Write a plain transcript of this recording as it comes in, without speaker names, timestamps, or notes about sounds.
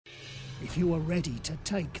if you are ready to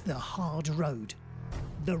take the hard road,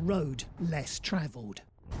 the road less traveled,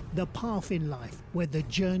 the path in life where the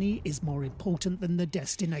journey is more important than the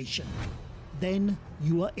destination, then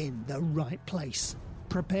you are in the right place.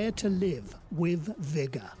 Prepare to live with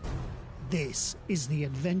vigor. This is the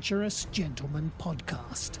Adventurous Gentleman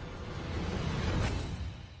Podcast.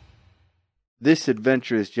 This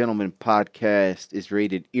Adventurous Gentleman Podcast is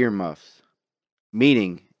rated earmuffs,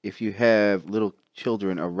 meaning if you have little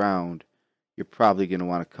children around, you're probably going to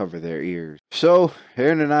want to cover their ears. So,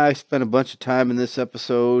 Aron and I spent a bunch of time in this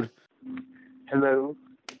episode. Hello.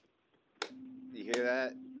 You hear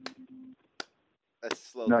that? That's a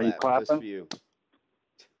slow No, you clap, just clapping? for you.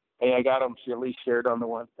 Hey, I got them. She at least shared on the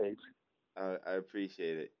one page. I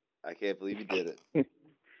appreciate it. I can't believe you did it.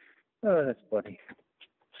 Oh, that's funny.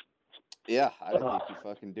 Yeah, I didn't think you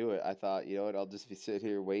fucking do it. I thought, you know what, I'll just be sitting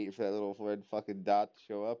here waiting for that little red fucking dot to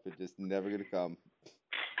show up. It's just never going to come.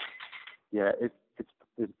 Yeah,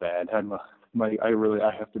 it's bad. I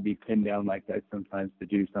have to be pinned down like that sometimes to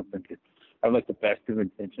do something. Cause I have like the best of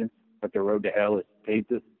intentions, but the road to hell is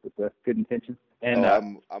paved with the good intentions. And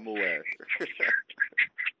I'm aware.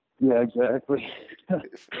 Yeah, exactly.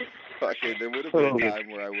 Fucking, there would have been a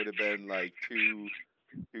time where I would have been like too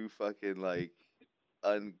fucking like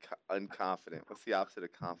unconfident. What's the opposite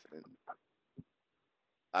of confident?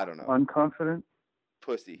 I don't know. Unconfident?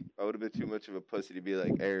 Pussy. I would have been too much of a pussy to be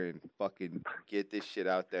like, Aron, fucking get this shit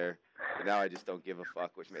out there. But now I just don't give a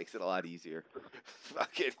fuck, which makes it a lot easier.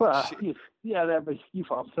 Fucking shit. But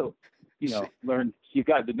you've also, learned, you've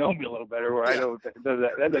gotten to know me a little better where I don't,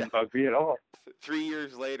 that doesn't bug me at all. 3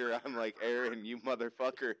 years later, I'm like, Aron, you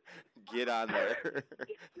motherfucker, get on there.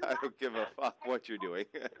 I don't give a fuck what you're doing.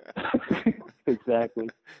 Exactly.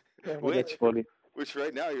 That's funny. Which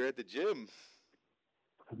right now you're at the gym.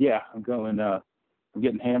 Yeah, I'm going, I'm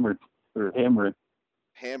getting hammered, or hammering.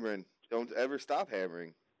 Hammering. Don't ever stop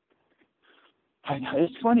hammering. I know.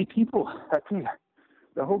 It's funny, people, I think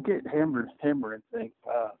the whole get hammering thing,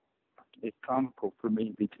 is comical for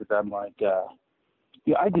me because I'm like, I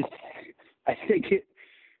think it,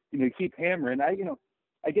 keep hammering. I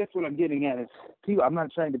guess what I'm getting at is, I'm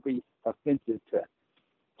not trying to be offensive to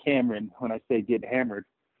Cameron when I say get hammered,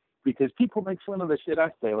 because people make fun of the shit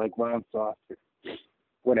I say, like brown sauce or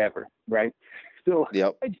whatever, right? So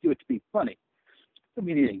yep. I just do it to be funny. I don't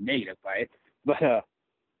mean anything negative by it, but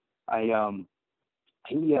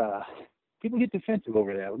people get defensive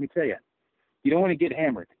over that. Let me tell you, you don't want to get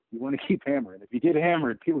hammered. You want to keep hammering. If you get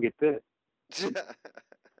hammered, people get pissed.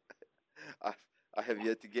 I have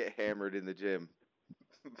yet to get hammered in the gym,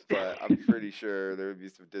 but I'm pretty sure there would be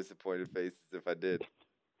some disappointed faces if I did.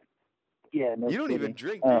 Yeah, no. You don't kidding. even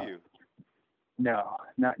drink, do you? No,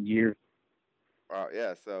 not in years. Oh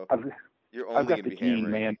yeah, so you're I've only got gonna the be gene,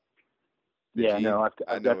 hammering. man. The yeah, gene? no,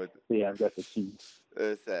 I've got the gene.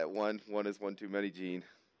 It's that one is one too many gene.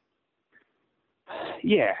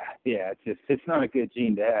 Yeah, it's not a good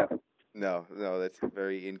gene to have. No, that's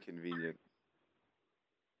very inconvenient.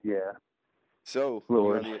 Yeah. So,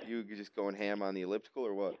 you just going ham on the elliptical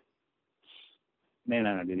or what? Man,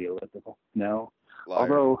 I don't do the elliptical. No. Liar.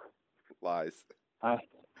 Although lies. I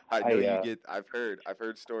know you get. I've heard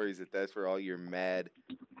stories that's where all your mad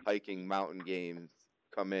hiking mountain games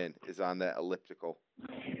come in, is on that elliptical.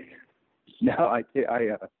 No,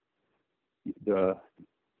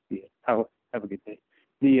 have a good day.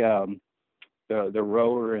 The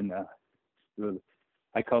rower and the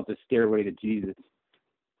I call it the stairway to Jesus.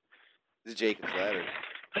 The Jacob's Ladder.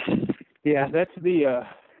 Yeah, that's the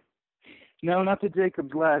no, not the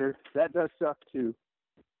Jacob's Ladder. That does suck too.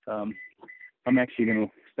 I'm actually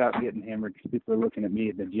gonna stop getting hammered because people are looking at me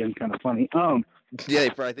at the gym, kind of funny. Yeah, they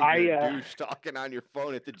probably think you're a douche talking on your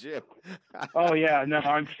phone at the gym. Oh yeah, no,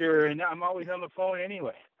 I'm sure, and I'm always on the phone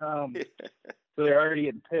anyway. So they're already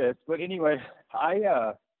getting pissed. But anyway,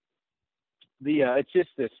 it's just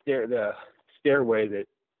the stairway that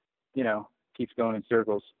keeps going in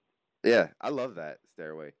circles. Yeah, I love that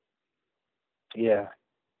stairway. Yeah.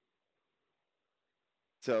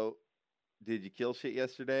 So, did you kill shit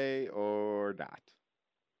yesterday or not?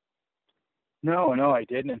 No, I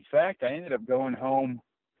didn't. In fact, I ended up going home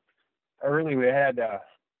early. We had a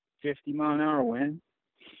 50-mile-an-hour wind,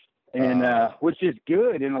 and which is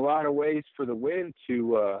good in a lot of ways for the wind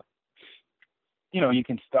to, you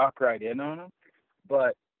can stalk right in on them.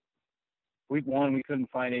 But week one, we couldn't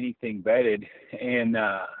find anything bedded, and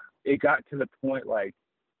it got to the point like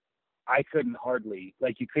I couldn't hardly,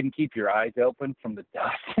 you couldn't keep your eyes open from the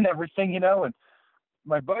dust and everything, and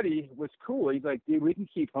my buddy was cool. He's like, dude, we can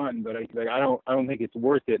keep hunting, but I don't think it's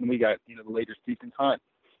worth it. And we got, the later season hunt.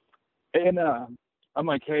 And I'm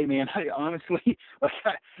like, hey man, I honestly, like,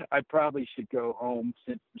 I probably should go home,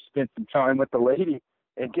 spend some time with the lady,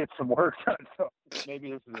 and get some work done. So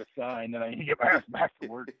maybe this is a sign that I need to get my ass back to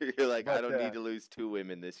work. You're like, I But don't need to lose 2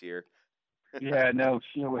 women this year. yeah, no,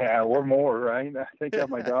 yeah, or more, right? I think I have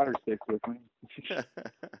my daughter sticks with me.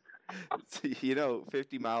 You know,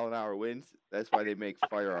 50-mile-an-hour winds. That's why they make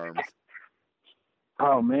firearms.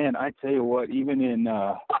 Oh man, I tell you what, even in,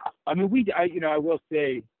 I mean, I will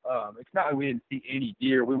say, it's not like we didn't see any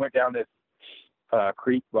deer. We went down this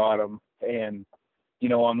creek bottom, and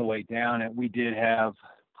on the way down it, we did have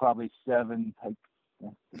probably 7, like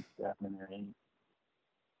 7 or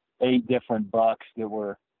 8 different bucks that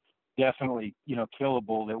were definitely,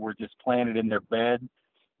 killable, that were just planted in their bed,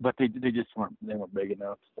 but they just weren't big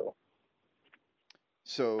enough.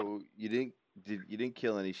 So you didn't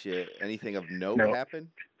kill anything of note No.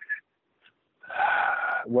 happen?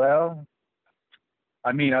 Well,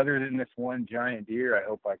 I mean, other than this one giant deer, I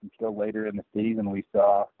hope I can kill later in the season. We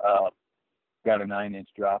saw got a 9-inch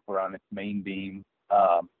dropper on its main beam,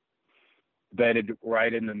 bedded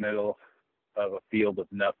right in the middle of a field of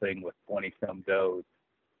nothing with 20-some does,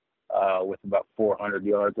 with about 400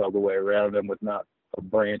 yards all the way around him, with not a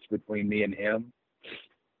branch between me and him.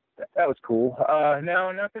 That was cool.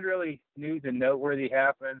 No, nothing really news and noteworthy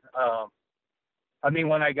happened. I mean,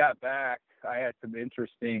 when I got back, I had some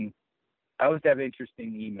interesting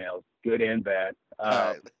emails, good and bad. All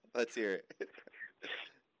right, let's hear it.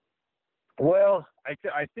 Well, I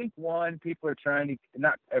think one, people are trying to,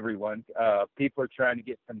 not everyone, people are trying to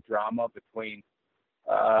get some drama between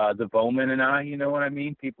the Bowman and I, you know what I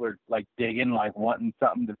mean? People are like digging, like wanting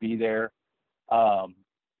something to be there. And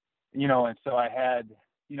so I had,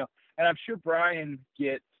 and I'm sure Brian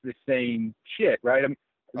gets the same shit, right? I mean,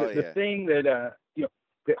 the thing that,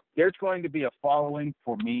 there's going to be a following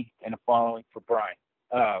for me and a following for Brian.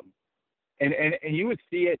 And you would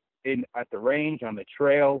see it at the range, on the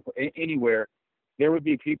trail, anywhere. There would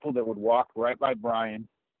be people that would walk right by Brian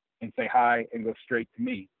and say hi and go straight to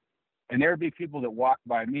me. And there would be people that walk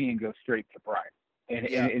by me and go straight to Brian.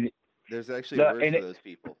 And there's actually a word for those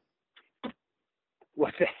people.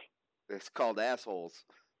 What's that? It's called assholes.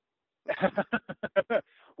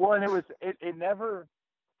 Well, and I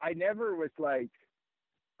never was like,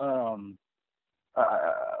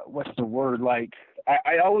 what's the word? Like,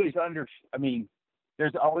 I always I mean,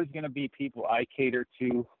 there's always going to be people I cater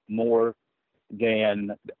to more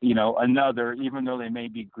than, another, even though they may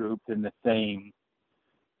be grouped in the same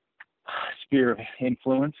sphere of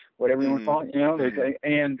influence, whatever you want to call it,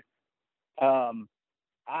 and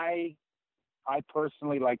I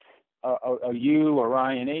personally, like you or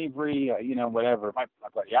Ryan Avery, whatever, my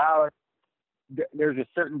buddy Alex, there's a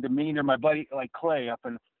certain demeanor. My buddy, like Clay, up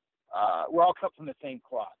in, we're all cut from the same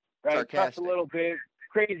cloth, right? Sarcastic. Cuts a little bit,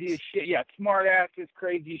 crazy as shit. Yeah, smart asses,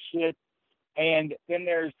 crazy as shit. And then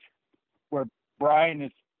there's where Brian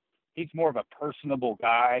is, he's more of a personable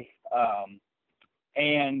guy.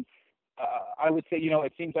 And I would say,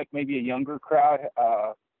 it seems like maybe a younger crowd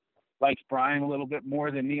likes Brian a little bit more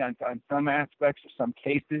than me on some aspects or some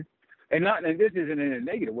cases. And this isn't in a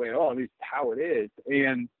negative way at all. This is how it is.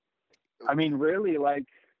 And I mean, really, like,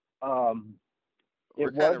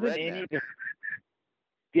 it wasn't any.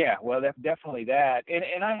 Yeah, well, that's definitely that.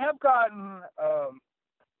 And I have gotten,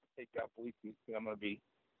 take out Bluetooth. I'm going to be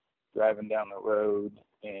driving down the road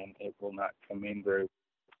and it will not come in very.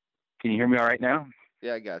 Can you hear me all right now?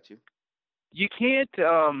 Yeah, I got you. You can't,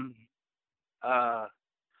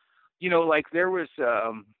 like there was, what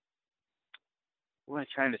am I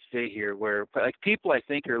trying to say here? Where like people, I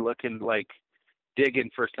think, are looking like digging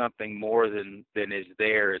for something more than is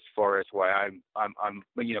there, as far as why I'm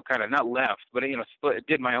kind of not left, but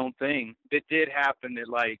did my own thing. It did happen that,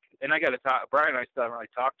 like, and I got to talk. Brian and I still haven't really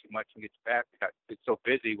talked too much when he gets back. It's so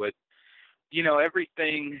busy with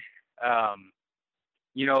everything.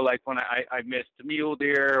 Like when I missed a mule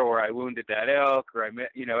deer, or I wounded that elk, or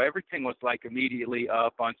everything was like immediately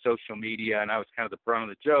up on social media, and I was kind of the brunt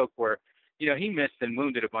of the joke, where he missed and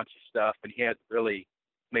wounded a bunch of stuff, and he hadn't really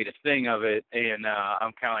made a thing of it. And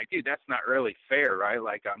I'm kind of like, dude, that's not really fair, right?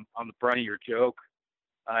 Like, I'm the brunt of your joke.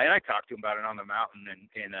 And I talked to him about it on the mountain, and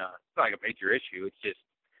it's not like a major issue. It's just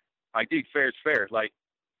like, dude, fair is fair. Like,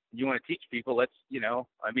 you want to teach people, let's, it'd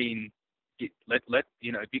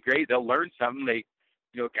be great. They'll learn something. They,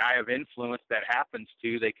 a guy of influence that happens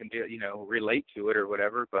to, they can do, relate to it or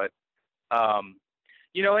whatever. But, in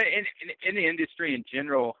the industry in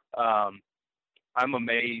general, I'm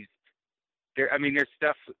amazed. There's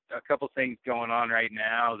stuff, a couple things going on right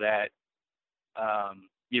now that, I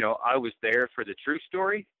was there for the true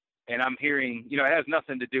story, and I'm hearing, it has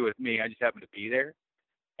nothing to do with me. I just happen to be there.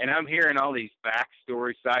 And I'm hearing all these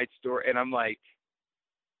backstory, side story, and I'm like,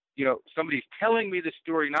 somebody's telling me the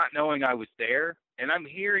story, not knowing I was there, and I'm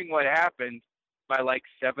hearing what happened by like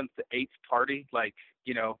seventh, eighth party, like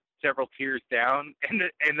several tiers down, and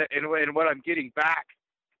what I'm getting back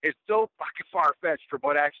is so fucking far fetched from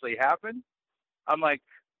what actually happened. I'm like,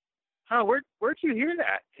 huh, where'd you hear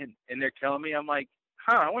that? And they're telling me, I'm like,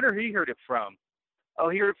 huh, I wonder who he heard it from. Oh,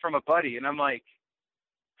 he heard it from a buddy, and I'm like,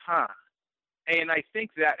 huh. And I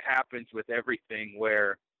think that happens with everything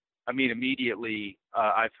where, immediately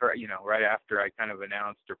I've heard, right after I kind of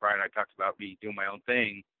announced, or Brian and I talked about me doing my own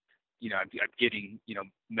thing, I'm getting,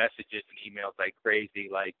 messages and emails like crazy,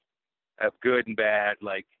 like good and bad,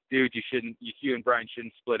 like, dude, you and Brian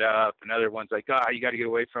shouldn't split up. And other ones like, you got to get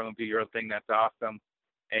away from him, do your own thing. That's awesome.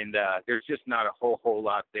 And there's just not a whole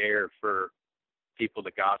lot there for people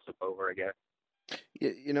to gossip over, I guess. Yeah,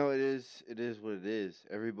 it is what it is.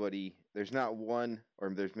 Everybody, there's not one, or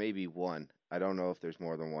there's maybe one. I don't know if there's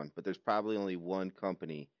more than one, but there's probably only one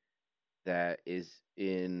company that is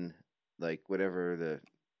in like whatever the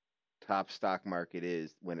top stock market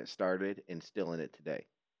is when it started and still in it today.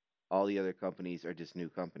 All the other companies are just new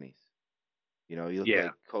companies. You look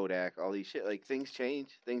like Kodak, all these shit, like things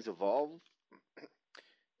change, things evolve,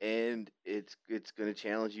 and it's going to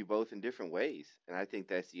challenge you both in different ways. And I think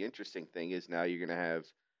that's the interesting thing is now you're going to have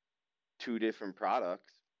two different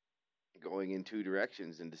products going in two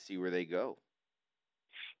directions and to see where they go.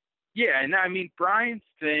 Yeah, and Brian's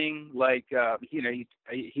thing, like he likes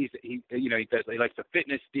the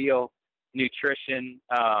fitness deal, nutrition.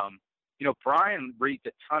 Brian reads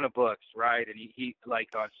a ton of books, right? And he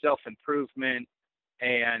like on self-improvement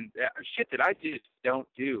and shit that I just don't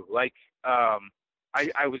do. Like I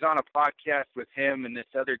was on a podcast with him and this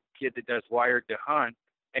other kid that does Wired to Hunt,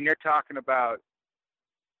 and they're talking about,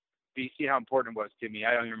 do you see how important it was to me?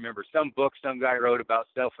 I don't even remember. Some book some guy wrote about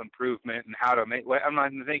self-improvement and how to make, I'm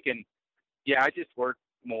not thinking, I just work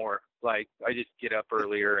more. Like I just get up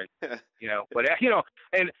earlier and, but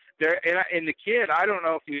and the kid, I don't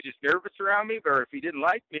know if he was just nervous around me or if he didn't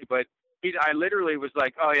like me, but I literally was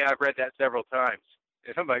like, oh yeah, I've read that several times.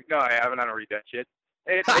 And I'm like, no, I haven't. I don't read that shit.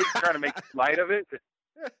 And they're trying to make light of it.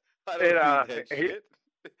 I don't read that shit.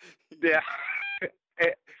 Yeah.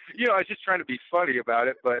 I was just trying to be funny about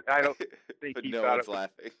it, but I don't think he thought it was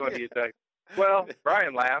laughing. Funny. Well,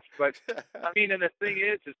 Brian laughed, but and the thing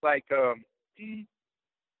is, it's like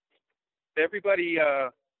everybody,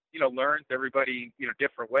 learns everybody,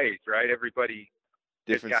 different ways, right? Everybody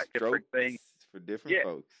different got different things for different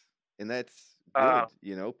folks, and that's good.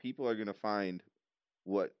 People are gonna find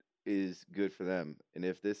what is good for them, and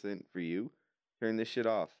if this isn't for you, turn this shit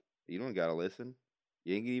off. You don't gotta listen.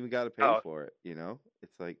 You ain't even gotta pay for it.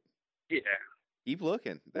 It's like, keep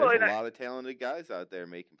looking. There's a lot of talented guys out there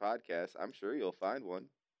making podcasts. I'm sure you'll find one.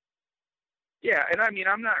 Yeah, and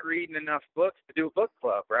I'm not reading enough books to do a book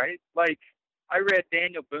club, right? Like, I read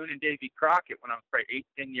Daniel Boone and Davy Crockett when I was probably 8,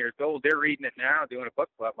 10 years old. They're reading it now, doing a book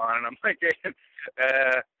club on it. And I'm like,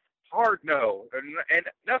 hard no. And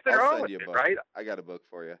nothing wrong with it, right? I got a book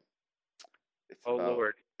for you.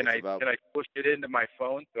 Lord. Can I push it into my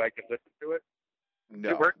phone so I can listen to it? No.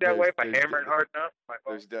 Does it work that way if I hammer it hard enough?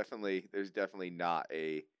 There's definitely not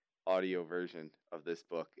a audio version of this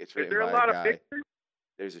book. It's written Is there by a lot guy. of pictures?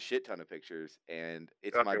 There's a shit ton of pictures, and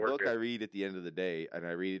it's my book I read at the end of the day, and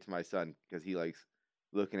I read it to my son because he likes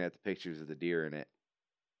looking at the pictures of the deer in it.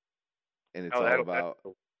 And it's all about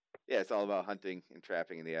it's all about hunting and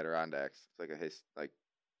trapping in the Adirondacks. It's like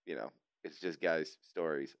it's just guys'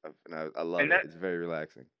 stories, and I love it. It's very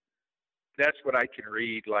relaxing. That's what I can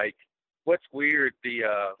read. Like, what's weird? The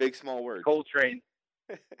big small words. Coltrane.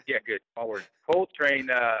 Yeah, good. Small word. Coltrane,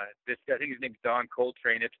 this guy, I think his name's Don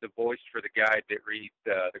Coltrane. It's the voice for the guy that reads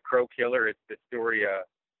The Crow Killer. It's the story of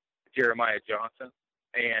Jeremiah Johnson.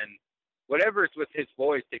 And whatever is with his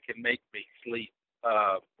voice, it can make me sleep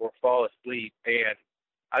or fall asleep. And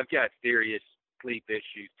I've got serious sleep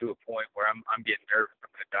issues to a point where I'm getting nervous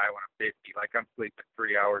I'm going to die when I'm 50. Like, I'm sleeping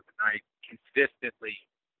 3 hours a night, consistently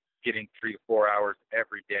getting 3 to 4 hours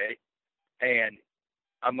every day. And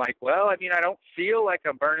I'm like, well, I don't feel like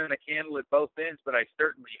I'm burning the candle at both ends, but I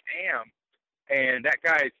certainly am. And that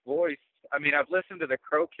guy's voice, I've listened to The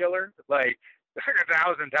Crow Killer like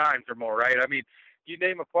 1,000 times or more, right? You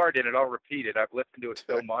name a part in it, I'll repeat it. I've listened to it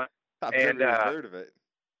so much. I've never even heard of it.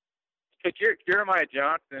 Jeremiah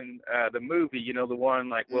Johnson, the movie, the one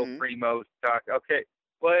like Will Primo's talk. Okay,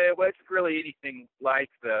 well, it wasn't really anything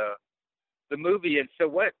like the movie. And so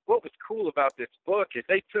what was cool about this book is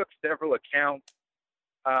they took several accounts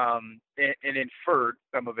and inferred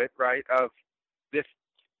some of it, right, of the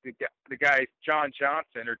guy John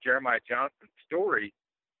Johnson or Jeremiah Johnson's story.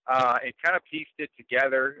 and kind of pieced it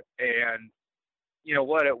together. And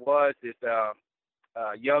what it was is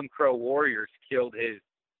young Crow warriors killed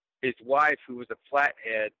his wife, who was a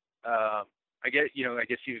flathead. I guess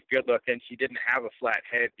she was good looking. She didn't have a flat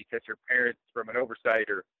head because her parents, from an oversight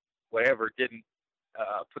or whatever, didn't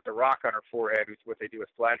put the rock on her forehead, which is what they do with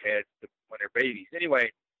flatheads when they're babies.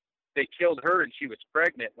 Anyway, they killed her, and she was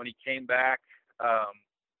pregnant when he came back,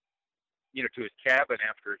 to his cabin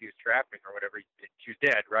after he was trapping or whatever. She was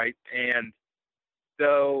dead, right? And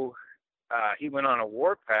so he went on a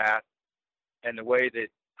warpath, and the way that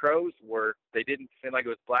crows work, they didn't seem like it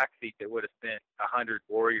was Blackfeet that would have sent 100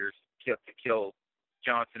 warriors to kill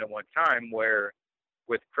Johnson at one time, where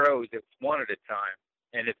with crows it's one at a time.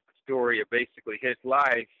 And it's the story of basically his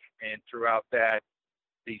life, and throughout that,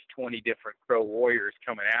 these 20 different Crow warriors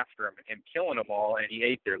coming after him and him killing them all, and he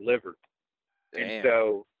ate their liver. Damn. And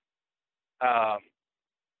so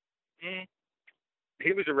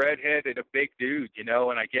he was a redhead and a big dude, and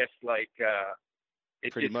I guess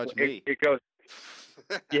it's pretty just, much me. It goes,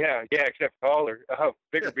 yeah, except taller,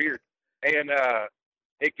 bigger beard, and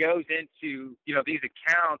it goes into these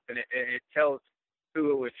accounts, and it tells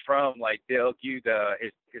who it was from. Like they'll give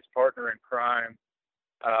his partner in crime,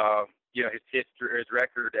 his history, his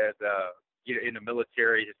record as in the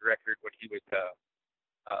military, his record when he was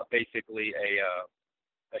basically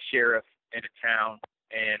a sheriff in a town,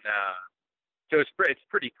 and so it's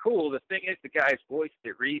pretty cool. The thing is, the guy's voice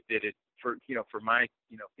that reads it for my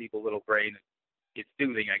feeble little brain, it's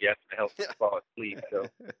soothing, I guess, to help me fall asleep. So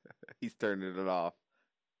he's turning it off.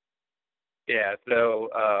 Yeah.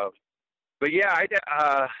 So, but yeah,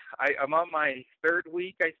 I'm on my third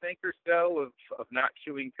week, I think, or so of not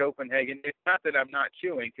chewing Copenhagen. It's not that I'm not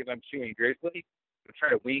chewing, because I'm chewing grizzly. I'm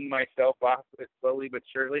trying to wean myself off it slowly but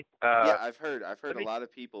surely. Yeah, I've heard a lot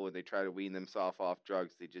of people, when they try to wean themselves off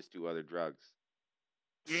drugs, they just do other drugs.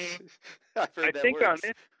 I've heard that works on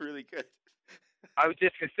this, really good. I was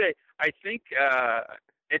just gonna say, I think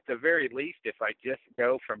at the very least, if I just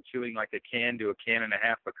go from chewing like a can to a can and a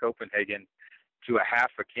half of Copenhagen to a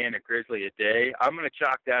half a can of grizzly a day, I'm gonna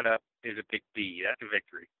chalk that up as a big B. That's a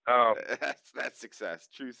victory. That's success,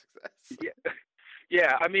 true success.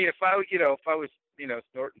 Yeah. I mean, if I was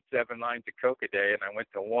snorting 7 lines of Coke a day and I went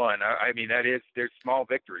to 1, I mean, there's small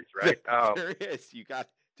victories, right? There is. You got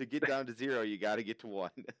to get down to 0. You got to get to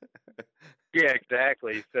 1. Yeah,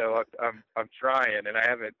 exactly. So I'm trying, and I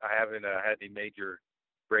haven't had any major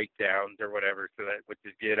breakdowns or whatever. So which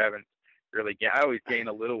is good. I haven't really. I always gain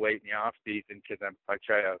a little weight in the off season because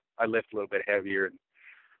I lift a little bit heavier and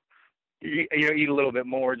eat a little bit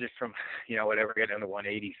more just from whatever. I got down to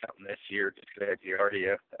 180 something this year just because I had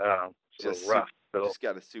Giardia. It's a little rough. So just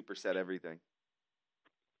got to superset everything.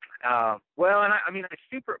 Well, and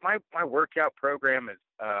my workout program is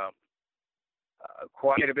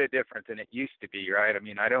quite a bit different than it used to be, right? I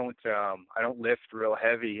mean, I don't lift real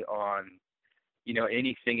heavy on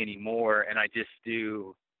anything anymore, and I just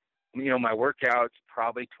do my workouts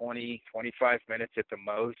probably 20, 25 minutes at the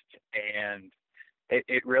most, and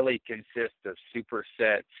it really consists of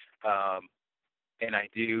supersets, and I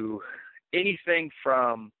do anything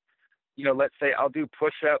from let's say I'll do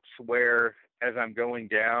push-ups where as I'm going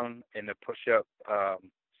down in the push-up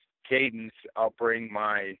cadence, I'll bring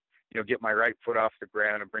my, get my right foot off the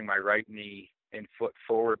ground and bring my right knee and foot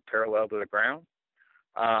forward parallel to the ground,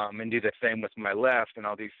 and do the same with my left. And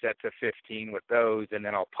I'll do sets of 15 with those, and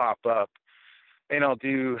then I'll pop up and I'll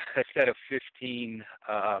do a set of 15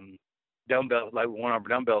 one-arm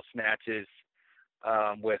dumbbell snatches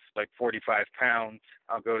with like 45 pounds.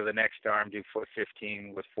 I'll go to the next arm, do foot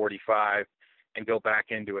 15 with 45, and go back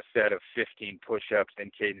into a set of 15 push-ups in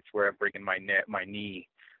cadence where I'm bringing my knee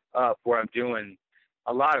up, where I'm doing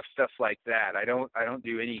a lot of stuff like that. I don't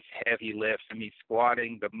do any heavy lifts. I mean,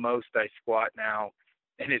 squatting, the most I squat now,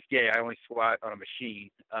 and it's gay, I only squat on a machine.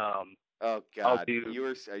 Oh God,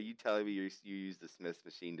 are you telling me you use the Smith's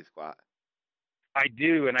machine to squat? I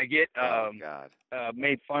do, and I get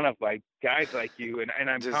made fun of by guys like you, and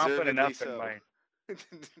I'm confident enough in my.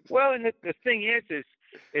 Well, and the thing is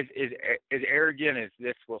as arrogant as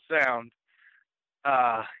this will sound,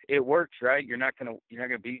 it works, right? You're not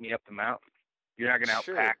gonna beat me up the mountain. You're not gonna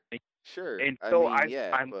outpack me. Sure. And so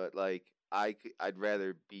but like I'd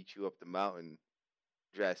rather beat you up the mountain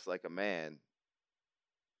dressed like a man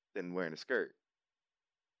than wearing a skirt.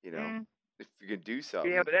 If you can do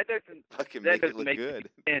something. Yeah, but that doesn't fucking make it look good.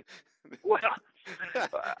 Well,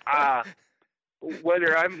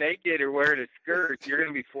 whether I'm naked or wearing a skirt, you're going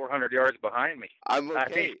to be 400 yards behind me. I'm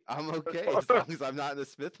okay. I'm okay as long as I'm not in the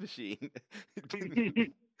Smith machine.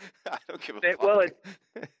 I don't give a fuck. Well,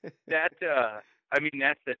 I mean,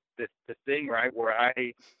 that's the thing, right? Where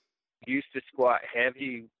I used to squat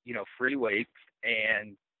heavy, free weights,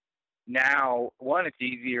 and now, one, it's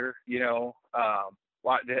easier, I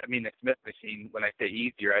mean, the Smith machine, when I say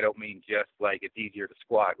easier, I don't mean just like it's easier to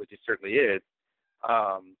squat, which it certainly is.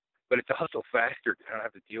 But it's also faster. I don't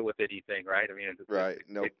have to deal with anything, right? I mean, Right.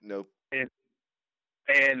 Nope.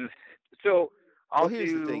 And so I'll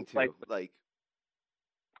here's the thing do too. Like,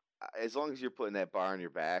 as long as you're putting that bar on your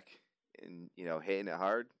back and, hitting it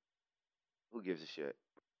hard, who gives a shit?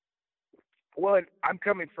 Well, I'm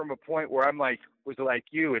coming from a point where was like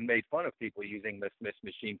you and made fun of people using the Smith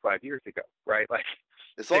machine 5 years ago, right? Like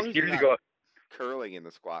as long 6 as you're years not ago, curling in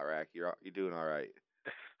the squat rack, you're doing all right.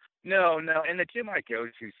 No, and the gym I go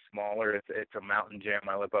to is smaller. It's a mountain gym.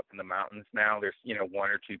 I live up in the mountains now. There's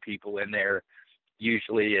one or two people in there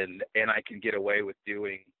usually, and I can get away with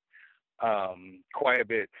doing quite a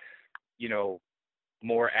bit,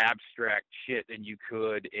 more abstract shit than you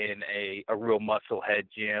could in a real muscle head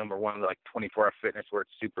gym or one of the 24-hour fitness where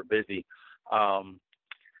it's super busy.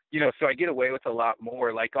 So I get away with a lot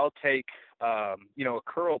more. Like I'll take a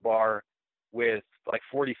curl bar with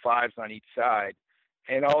 45s on each side,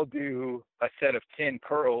 and I'll do a set of 10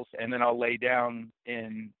 curls, and then I'll lay down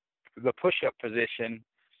in the push-up position.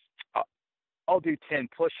 I'll do 10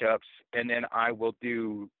 push-ups, and then I will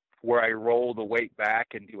do where I roll the weight back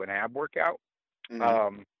and do an ab workout,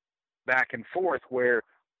 back and forth, where,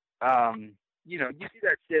 you see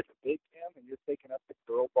that shit at the big gym, and you're taking up the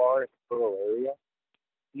curl bar in the curl area.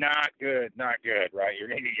 Not good, right? You're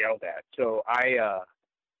going to get yelled at. So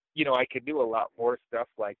I could do a lot more stuff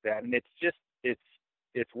like that, and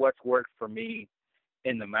it's what's worked for me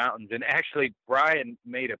in the mountains. And actually, Brian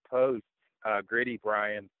made a post, Gritty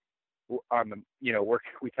Brian, on the,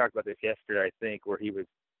 we talked about this yesterday, I think, where he was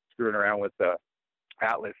screwing around with the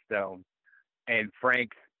Atlas Stone, and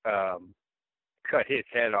Frank cut his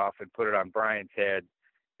head off and put it on Brian's head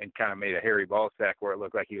and kind of made a hairy ball sack where it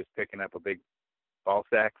looked like he was picking up a big ball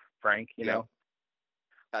sack, Frank, you know?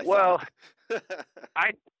 Well,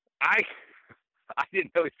 I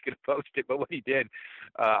didn't know he was going to post it, but what he did,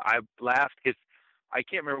 I laughed because I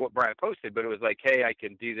can't remember what Brian posted, but it was like, hey, I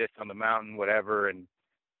can do this on the mountain, whatever, and,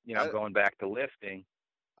 I'm going back to lifting.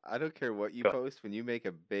 I don't care what you post. When you make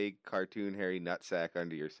a big cartoon hairy nutsack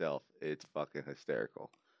under yourself, it's fucking hysterical.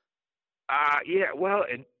 Yeah, well,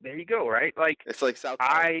 and there you go, right? Like, it's like South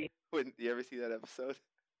Park. Wouldn't you ever see that episode?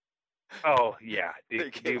 Oh, yeah. Do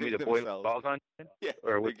you mean the boy with balls on? Yeah,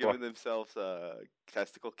 or they're giving themselves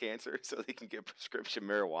testicle cancer so they can get prescription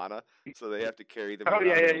marijuana, so they have to carry them around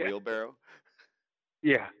in a wheelbarrow.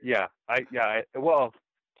 Yeah. Well,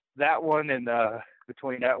 that one and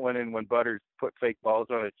between that one and when Butters put fake balls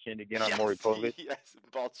on his chin again on Maury Povich. Yes,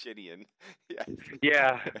 Balchinian. Yes.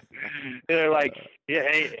 Yeah. They're like,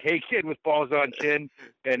 hey, kid with balls on chin,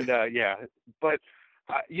 and but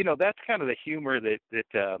that's kind of the humor that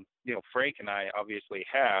Frank and I obviously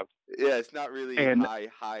have. Yeah, it's not really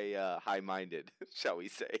high-minded, shall we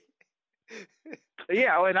say?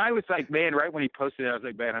 Yeah, and I was like, man, right when he posted it, I was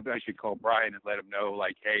like, man, I should call Brian and let him know,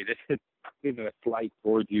 like, hey, this is a slight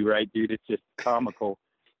towards you, right, dude? It's just comical.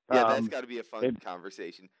 Yeah, that's got to be a fun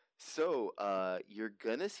conversation. So, you're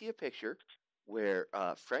gonna see a picture where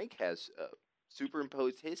Frank has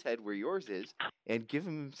superimposed his head where yours is, and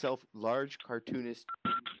given himself large cartoonist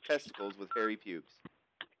testicles with hairy pubes.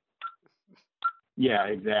 Yeah,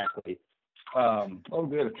 exactly. Oh,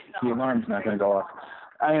 good. The alarm's not going to go off.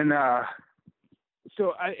 And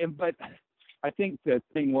but I think the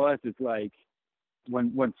thing is like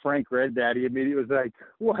when Frank read that, he immediately was like,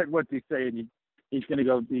 what's he saying? He's going to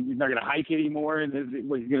go, he's not going to hike anymore, and he's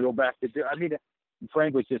going to go back to do. I mean,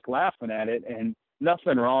 Frank was just laughing at it, and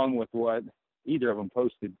nothing wrong with what either of them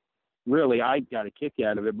posted. Really, I got a kick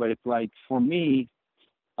out of it, but it's like, for me,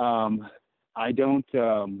 I don't,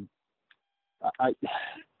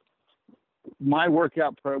 my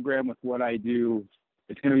workout program with what I do,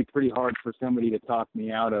 it's going to be pretty hard for somebody to talk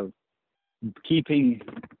me out of keeping,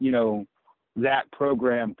 that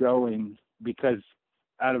program going, because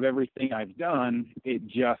out of everything I've done, it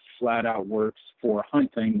just flat out works for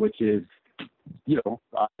hunting, which is,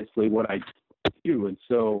 obviously what I do. And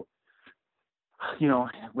so,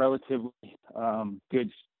 relatively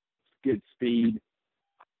good speed,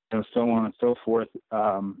 so on and so forth.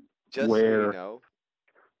 Just so you know,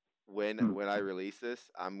 when I release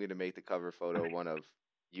this, I'm going to make the cover photo one of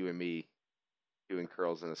you and me doing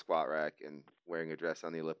curls in a squat rack and wearing a dress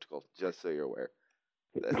on the elliptical, just so you're aware.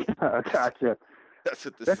 Gotcha. That's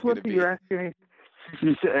what this is going to be. You're asking me.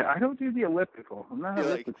 I don't do the elliptical. I'm not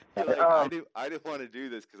elliptical. I didn't want to do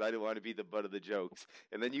this because I didn't want to be the butt of the jokes.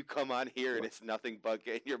 And then you come on here and it's nothing but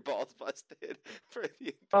getting your balls busted for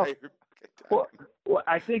the entire time. Well,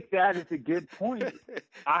 I think that is a good point.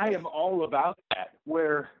 I am all about that,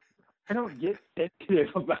 where I don't get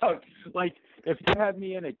sensitive about, like, if you have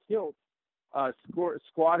me in a kilt,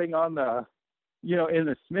 squatting on the, in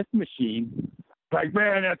the Smith machine, like,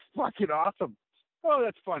 man, that's fucking awesome. Oh,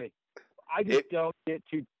 that's funny. I just don't get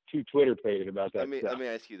too Twitter-pated about that stuff. Let me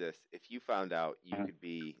ask you this. If you found out you could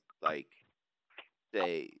be, like,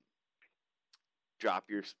 say, drop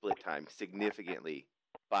your split time significantly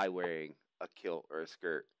by wearing a kilt or a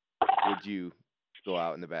skirt, would you go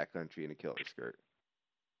out in the backcountry in a kilt or skirt?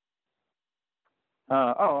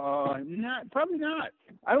 Probably not.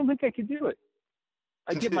 I don't think I could do it.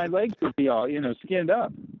 I get my legs would be all, skinned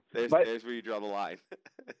up. There's where you draw the line.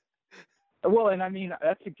 Well, and I mean,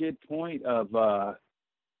 that's a good point of, the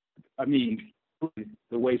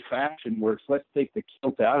way fashion works. Let's take the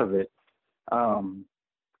kilt out of it.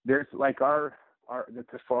 There's like the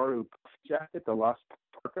Kafaru jacket, the Lost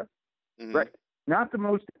Parka, right? Not the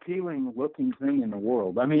most appealing looking thing in the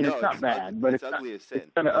world. I mean, it's not bad, but it's ugly as sin.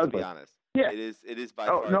 It's kind of ugly. To be honest, yeah, it is by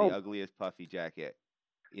far the ugliest puffy jacket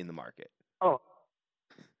in the market. Oh,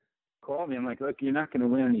 call me. I'm like, look, you're not going to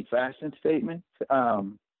win any fashion statements, but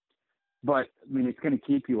I mean, it's going to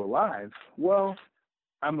keep you alive. Well,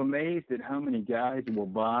 I'm amazed at how many guys will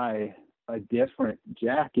buy a different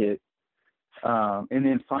jacket, and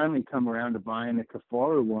then finally come around to buying the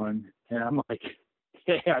Kafaru one, and I'm like,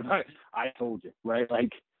 yeah, I told you, right?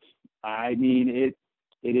 Like, I mean, it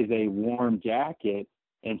is a warm jacket,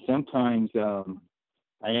 and sometimes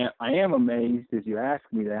I am amazed as you ask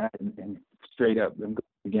me that, and straight up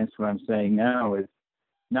against what I'm saying now is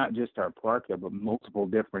not just our parka, but multiple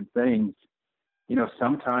different things.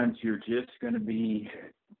 Sometimes you're just going to be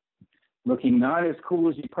looking not as cool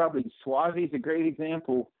as you probably. Swazi's a great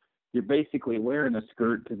example. You're basically wearing a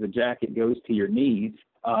skirt because the jacket goes to your knees.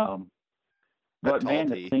 But man,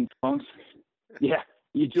 the thing functions. Yeah,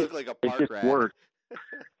 you just look like a park rat. Works.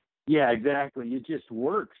 Yeah, exactly. It just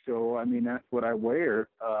works. So I mean, that's what I wear.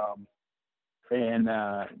 And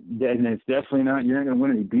it's definitely not. You're not going to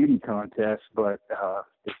win any beauty contests, but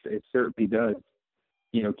it certainly does.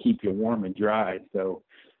 Keep you warm and dry. So,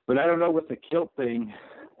 but I don't know with the kilt thing.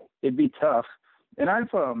 It'd be tough. And I've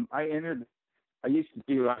done a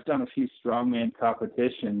few strongman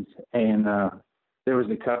competitions, and there was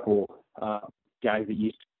a couple guys that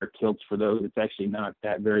used to wear kilts for those. It's actually not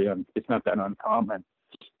that it's not that uncommon.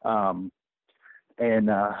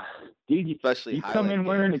 Dude, you come in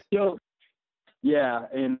wearing a kilt. Yeah,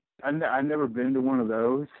 and I've never been to one of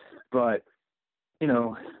those, but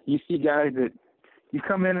you see guys that you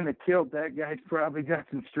come in a kilt, that guy's probably got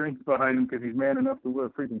some strength behind him because he's man enough to wear a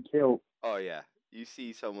freaking kilt. Oh yeah, you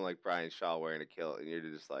see someone like Brian Shaw wearing a kilt, and you're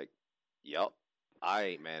just like, "Yep, I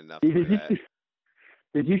ain't man enough for that."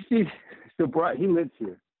 Did you see? So Brian, he lives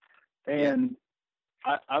here, and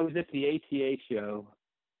I was at the ATA show,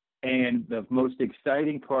 and the most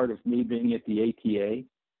exciting part of me being at the ATA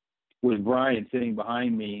was Brian sitting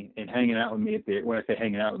behind me and hanging out with me when I say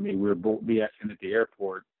hanging out with me, we were both BSing at the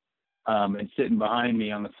airport, and sitting behind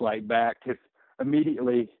me on the flight back. Cause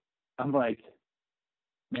immediately I'm like,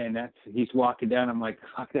 man, he's walking down. I'm like,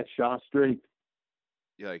 fuck, that Shaw strength.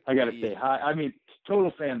 You're like, I got to say hi. I mean,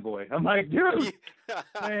 total fanboy. I'm like, dude,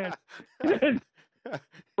 man,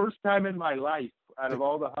 first time in my life out of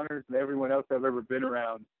all the hunters and everyone else I've ever been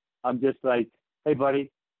around, I'm just like, hey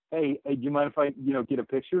buddy, hey, do you mind if I, get a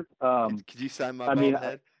picture? Could you sign my bald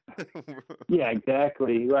head? Yeah,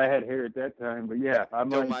 exactly. Well, I had hair at that time, but yeah,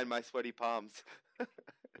 Don't mind my sweaty palms.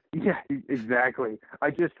 Yeah, exactly.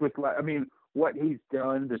 What he's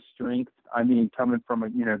done, the strength. I mean, coming from a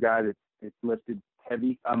guy that's lifted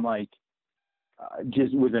heavy, I'm like,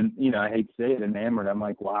 just with I hate to say it, enamored. I'm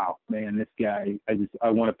like, wow, man, this guy. I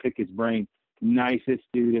want to pick his brain. Nicest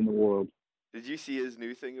dude in the world. Did you see his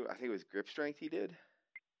new thing? I think it was grip strength he did.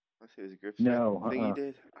 I think it was a grip strength thing he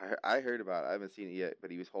did. I heard about it. I haven't seen it yet,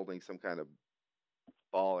 but he was holding some kind of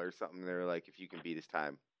ball or something. They were like, if you can beat his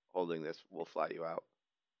time holding this, we'll fly you out.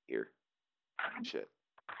 Here. Shit.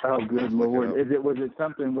 Oh, good Lord. Was it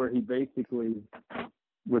something where he basically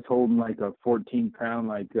was holding like a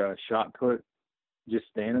 14-pound shot put, just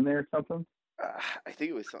standing there or something? I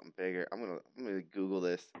think it was something bigger. I'm gonna Google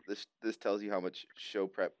this. This tells you how much show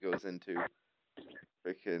prep goes into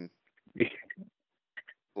freaking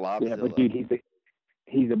Lobzilla. Yeah, but dude,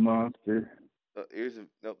 he's a monster. Nope.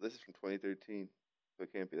 This is from 2013. So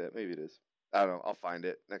it can't be that. Maybe it is. I don't know. I'll find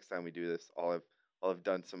it next time we do this. I'll have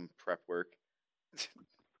done some prep work.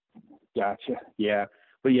 Gotcha. Yeah.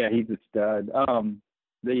 But yeah, he's a stud.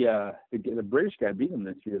 The British guy beat him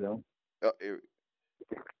this year though. Oh,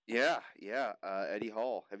 yeah. Eddie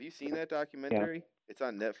Hall. Have you seen that documentary? Yeah. It's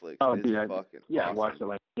on Netflix. Oh, It's dude, fucking I awesome. watched it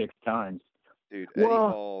like 6 times. Dude, Eddie Well,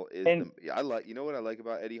 Hall is I like. You know what I like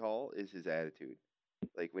about Eddie Hall is his attitude.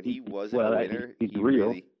 Like when he wasn't a winner, he's he real.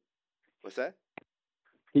 really. What's that?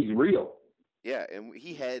 He's real. Yeah, and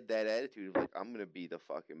he had that attitude of like, I'm gonna be the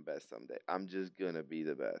fucking best someday. I'm just gonna be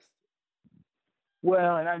the best.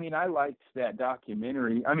 Well, and I mean, I liked that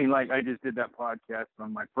documentary. I mean, like I just did that podcast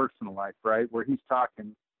on my personal life, right, where he's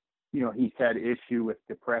talking. You know, he's had issue with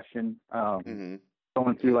depression, going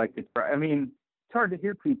through like I mean, it's hard to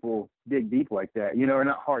hear people dig deep like that. You know, or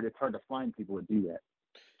not hard. It's hard to find people that do that.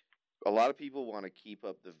 A lot of people want to keep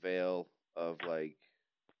up the veil of like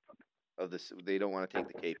of this. They don't want to take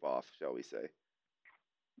the cape off, shall we say?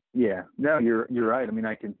 Yeah, no, you're right. I mean,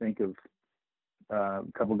 I can think of a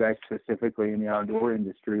couple guys specifically in the outdoor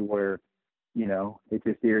industry where, you know, it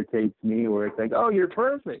just irritates me. Where it's like, oh, you're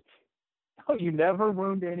perfect. Oh, you never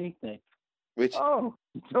wound anything. Which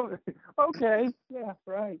okay, yeah,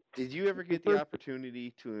 right. Did you ever get the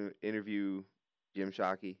opportunity to interview Jim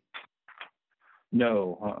Shockey?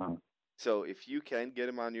 No. So if you can get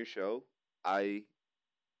him on your show, I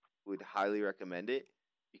would highly recommend it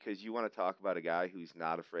because you want to talk about a guy who's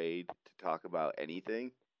not afraid to talk about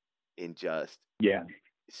anything and just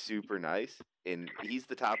super nice. And he's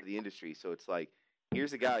the top of the industry. So it's like,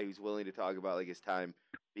 here's a guy who's willing to talk about like his time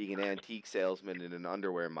being an antique salesman and an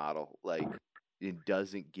underwear model. Like, it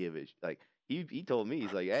doesn't give a like. He told me,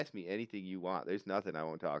 he's like, ask me anything you want. There's nothing I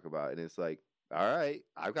won't talk about. And it's like, all right,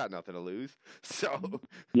 I've got nothing to lose. So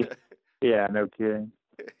yeah, no kidding.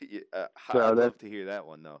 I'd love to hear that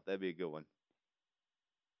one though. That'd be a good one.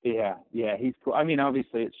 Yeah, he's cool. I mean,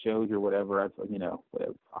 obviously it shows or whatever. I've talked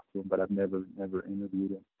to him, but I've never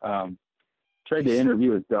interviewed him. Tried to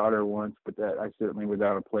interview his daughter once, but that I certainly was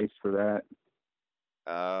out of place for that.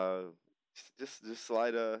 Just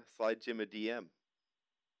slide Jim a DM.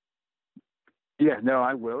 Yeah, no,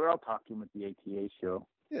 I will. Or I'll talk to him at the ATA show.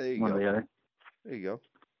 Yeah, there you one go. Or the other. There you go.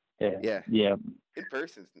 Yeah. In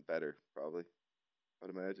person's better, probably. I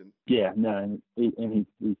would imagine. Yeah, no, and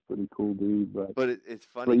he's pretty cool dude. But it's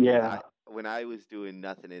funny. Yeah. When I was doing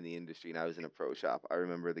nothing in the industry and I was in a pro shop, I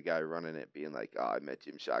remember the guy running it being like, "Oh, I met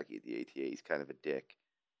Jim Shockey at the ATA. He's kind of a dick."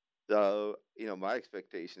 So my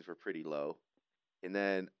expectations were pretty low, and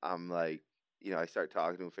then I'm like, I start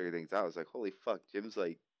talking to him, figure things out. I was like, "Holy fuck, Jim's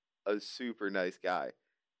like a super nice guy,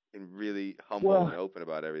 and really humble and open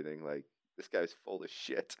about everything. Like this guy's full of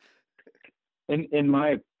shit." In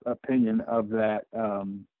my opinion of that,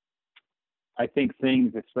 I think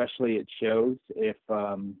things, especially at shows, if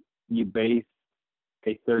you base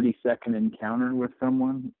a 30-second encounter with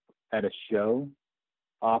someone at a show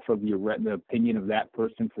off of the opinion of that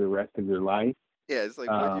person for the rest of your life. Yeah, it's like,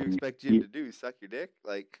 what do you expect Jim to do? Suck your dick?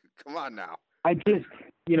 Like, come on now. I just,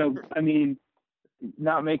 I mean,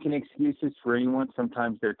 not making excuses for anyone.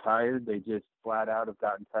 Sometimes they're tired. They just flat out have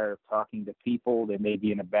gotten tired of talking to people. They may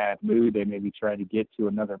be in a bad mood. They may be trying to get to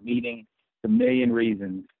another meeting. A million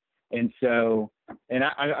reasons. And so, and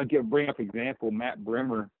I'll bring up example, Matt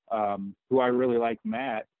Brimmer, who I really like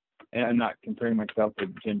Matt, and I'm not comparing myself to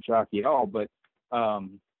Jim Shockey at all, but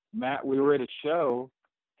Matt, we were at a show,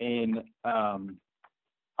 and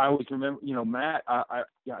I always remember, Matt, I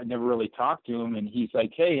never really talked to him, and he's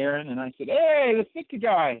like, "Hey, Aaron," and I said, "Hey, the Sitka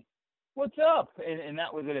guy, what's up?" And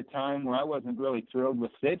that was at a time where I wasn't really thrilled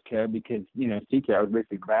with Sitka because, Sitka was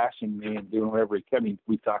basically bashing me and doing whatever he could. I mean,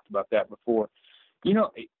 we talked about that before.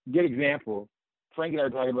 Good example. Frank and I were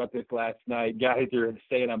talking about this last night. Guys are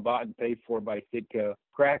saying I'm bought and paid for by Sitka.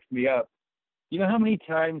 Cracks me up. You know how many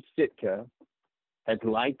times Sitka has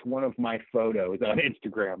liked one of my photos on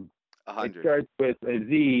Instagram? 100. It starts with a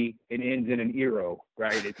Z and ends in an euro,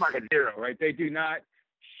 right? It's like a zero, right? They do not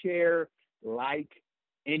share, like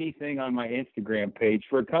anything on my Instagram page.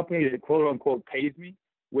 For a company that quote unquote pays me,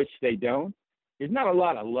 which they don't, there's not a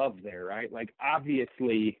lot of love there, right? Like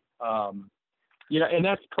obviously, and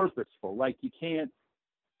that's purposeful. Like you can't,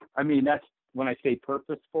 that's when I say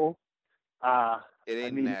purposeful, it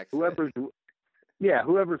ain't an accident.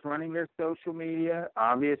 Whoever's running their social media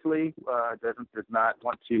obviously does not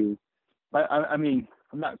want to. I'm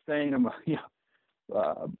not saying I'm a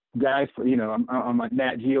guy for I'm a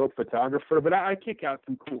Nat Geo photographer, but I kick out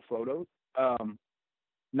some cool photos.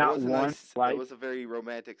 Not one. It was a very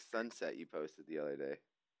romantic sunset you posted the other day.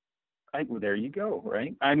 Well, there you go.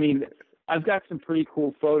 Right. I mean, I've got some pretty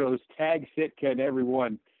cool photos. Tag Sitka and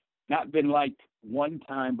everyone. Not been liked one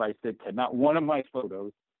time by Sitka. Not one of my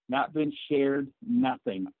photos. not been shared,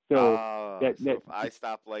 nothing. So Oh, so if I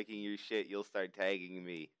stop liking your shit, you'll start tagging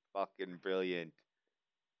me. Fucking brilliant.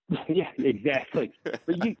 yeah, exactly.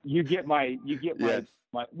 But you get my Yes.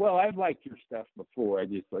 well, I've liked your stuff before. I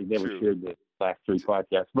just like never True. shared the last 3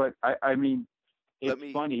 podcasts. But I mean, Let it's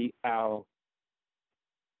me. funny how.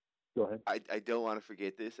 Go ahead. I don't want to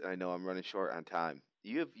forget this, and I know I'm running short on time.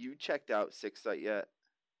 You checked out Six Site yet?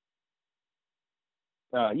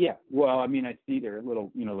 Yeah. Well, I mean, I see their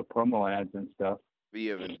little, the promo ads and stuff. But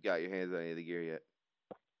you haven't got your hands on any of the gear yet.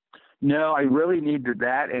 No, I really need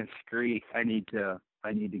that and Street. I need to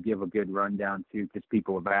give a good rundown too, because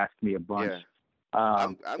people have asked me a bunch. Yeah.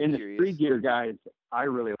 I'm And curious. the Street gear guys, I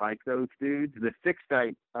really like those dudes. The Six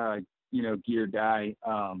Site, gear guy,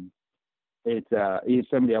 he's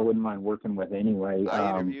somebody I wouldn't mind working with anyway.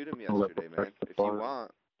 I interviewed him yesterday, man. If you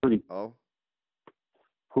want. Pretty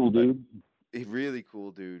cool dude. A really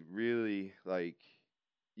cool dude. Really, like,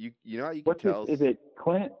 you know how you can What's tell. Is it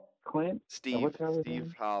Clint? Steve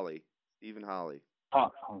Holly. Stephen Holly.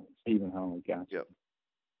 Oh, Stephen Holly, gotcha. Yep.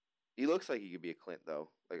 He looks like he could be a Clint though,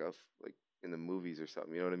 like in the movies or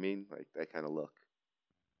something. You know what I mean? Like that kind of look.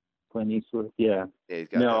 Clint Eastwood, yeah. Yeah, he's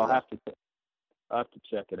got. No, I'll have to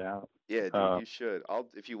check it out. Yeah, dude, you should.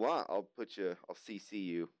 If you want, I'll CC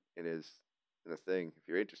you in a thing if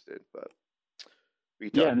you're interested. But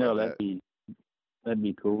we can talk about that. That'd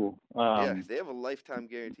be cool. Yeah, they have a lifetime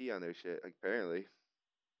guarantee on their shit, like, apparently,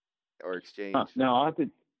 or exchange. No,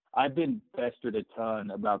 I've been pestered a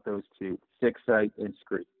ton about those two, Six Site and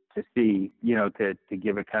Screech, to see, to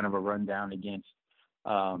give a kind of a rundown against,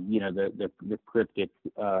 the cryptic,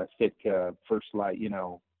 Sitka First Light,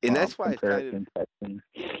 and that's why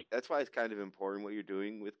it's kind of important what you're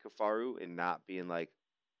doing with Kafaru and not being like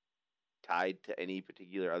tied to any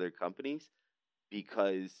particular other companies,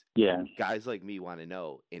 because guys like me want to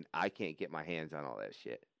know, and I can't get my hands on all that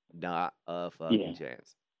shit. Not a fucking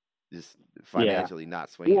chance. Just financially not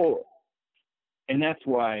swinging. Well, and that's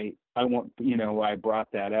why I want, why I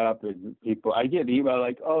brought that up is people, I get email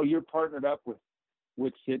like, oh, you're partnered up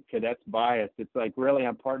with Sitka, that's biased. It's like, really,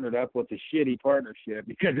 I'm partnered up with a shitty partnership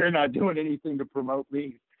because they're not doing anything to promote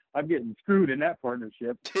me. I'm getting screwed in that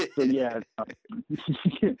partnership. So yeah.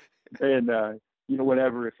 And,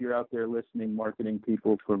 whatever, if you're out there listening, marketing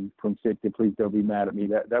people from Sitka, please don't be mad at me.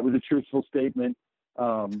 That was a truthful statement.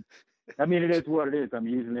 I mean, it is what it is. I'm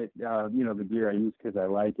using it, the gear I use because I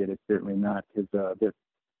like it. It's certainly not because they're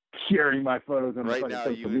sharing my photos on the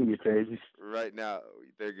social media pages. Right now,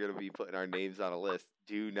 they're going to be putting our names on a list.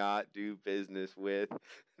 Do not do business with.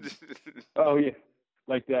 Oh, yeah.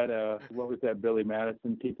 Like that, what was that Billy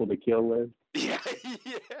Madison, People to Kill list? Yeah.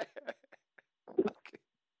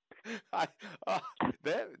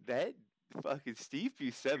 That fucking Steve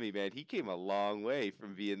Buscemi, man, he came a long way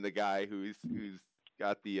from being the guy who's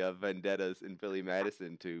got the vendettas in Billy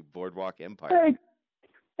Madison to Boardwalk Empire.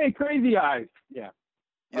 Hey, Crazy Eyes. Yeah.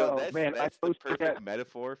 That's the perfect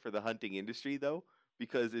metaphor for the hunting industry, though,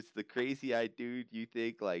 because it's the crazy-eyed dude you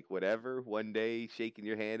think, like, whatever, one day shaking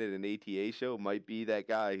your hand at an ATA show might be that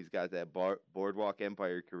guy who's got that Boardwalk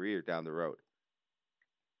Empire career down the road.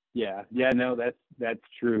 Yeah, no, that's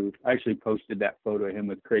true. I actually posted that photo of him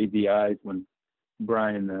with crazy eyes when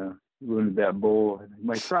Brian wounded that bull.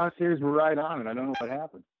 My crosshairs were right on it. I don't know what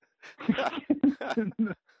happened.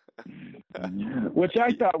 Which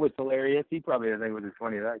I thought was hilarious. He probably didn't think it was as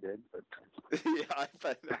funny as I did. But. Yeah, I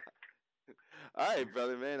bet not. All right,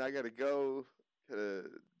 brother, man, I gotta go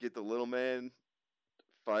get the little man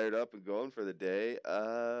fired up and going for the day.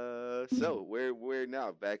 So we're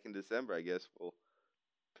now back in December. I guess we'll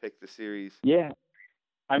pick the series. Yeah,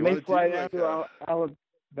 I may fly down to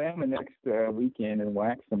Alabama next weekend and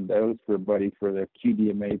whack some does for a buddy for the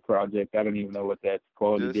QDMA project. I don't even know what that's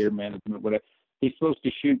called, deer management. Whatever. He's supposed to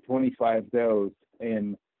shoot 25 does,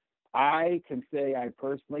 and I can say I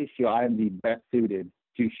personally feel I'm the best suited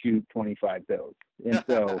to shoot 25 does. And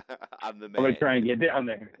so I'm the man. I'm going to try and get down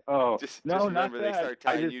there. Oh, just remember, they start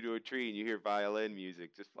tying you to a tree and you hear violin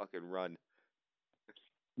music. Just fucking run.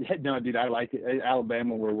 Yeah, no, dude, I like it.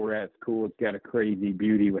 Alabama, where we're at, it's cool. It's got a crazy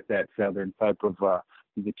beauty with that southern type of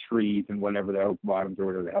the trees and whatever the oak bottoms or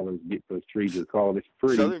whatever the hell those trees are called. It's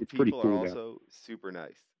pretty. Southern it's pretty people cool are also super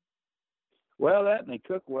nice. Well, and they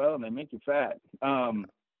cook well and they make you fat.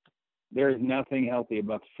 There is nothing healthy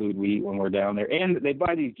about the food we eat when we're down there. And they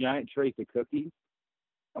buy these giant trays of cookies.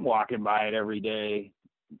 I'm walking by it every day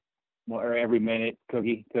or every minute,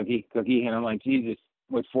 cookie. And I'm like, Jesus,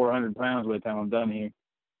 what's 400 pounds by the time I'm done here?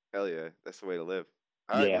 Hell yeah, that's the way to live.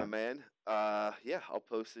 All right, my man. I'll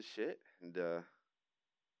post this shit and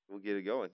we'll get it going.